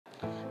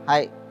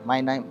Hi,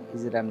 my name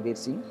is Ranveer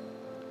Singh.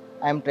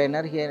 I am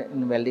trainer here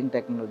in welding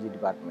technology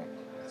department.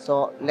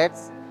 So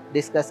let's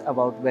discuss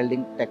about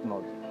welding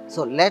technology.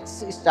 So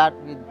let's start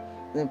with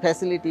the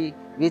facility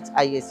which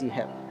iACE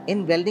have.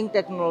 In welding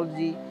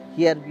technology,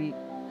 here we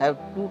have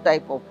two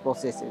type of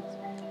processes: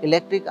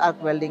 electric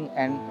arc welding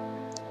and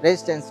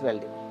resistance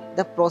welding.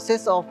 The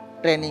process of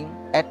training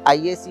at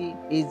iACE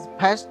is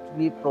first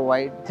we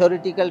provide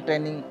theoretical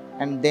training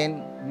and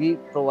then we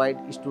provide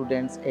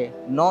students a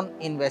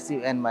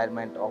non-invasive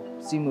environment of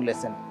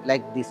simulation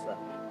like this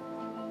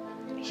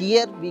one.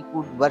 Here we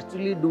could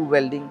virtually do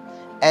welding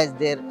as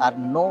there are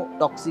no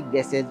toxic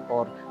gases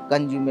or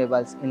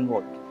consumables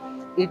involved.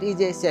 It is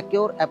a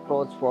secure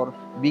approach for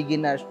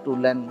beginners to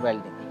learn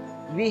welding.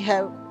 We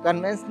have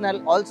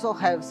conventional also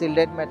have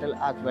shielded metal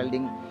arc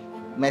welding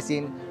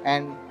machine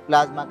and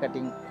plasma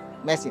cutting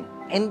machine.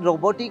 In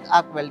robotic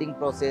arc welding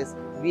process,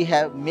 we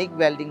have MIG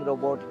welding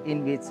robot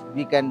in which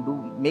we can do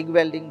MIG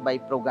welding by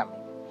programming.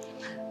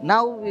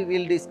 Now we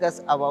will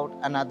discuss about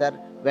another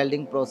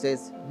welding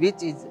process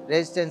which is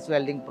resistance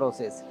welding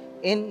process.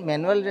 In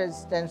manual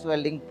resistance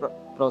welding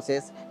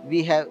process,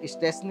 we have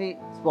stationary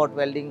spot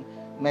welding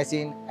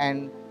machine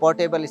and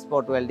portable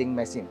spot welding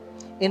machine.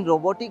 In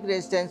robotic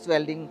resistance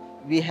welding,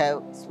 we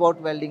have spot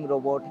welding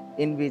robot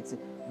in which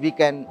we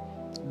can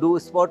do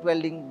spot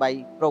welding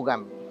by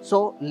programming.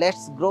 So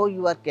let's grow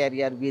your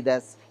career with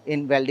us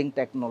in welding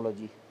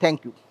technology.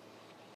 Thank you.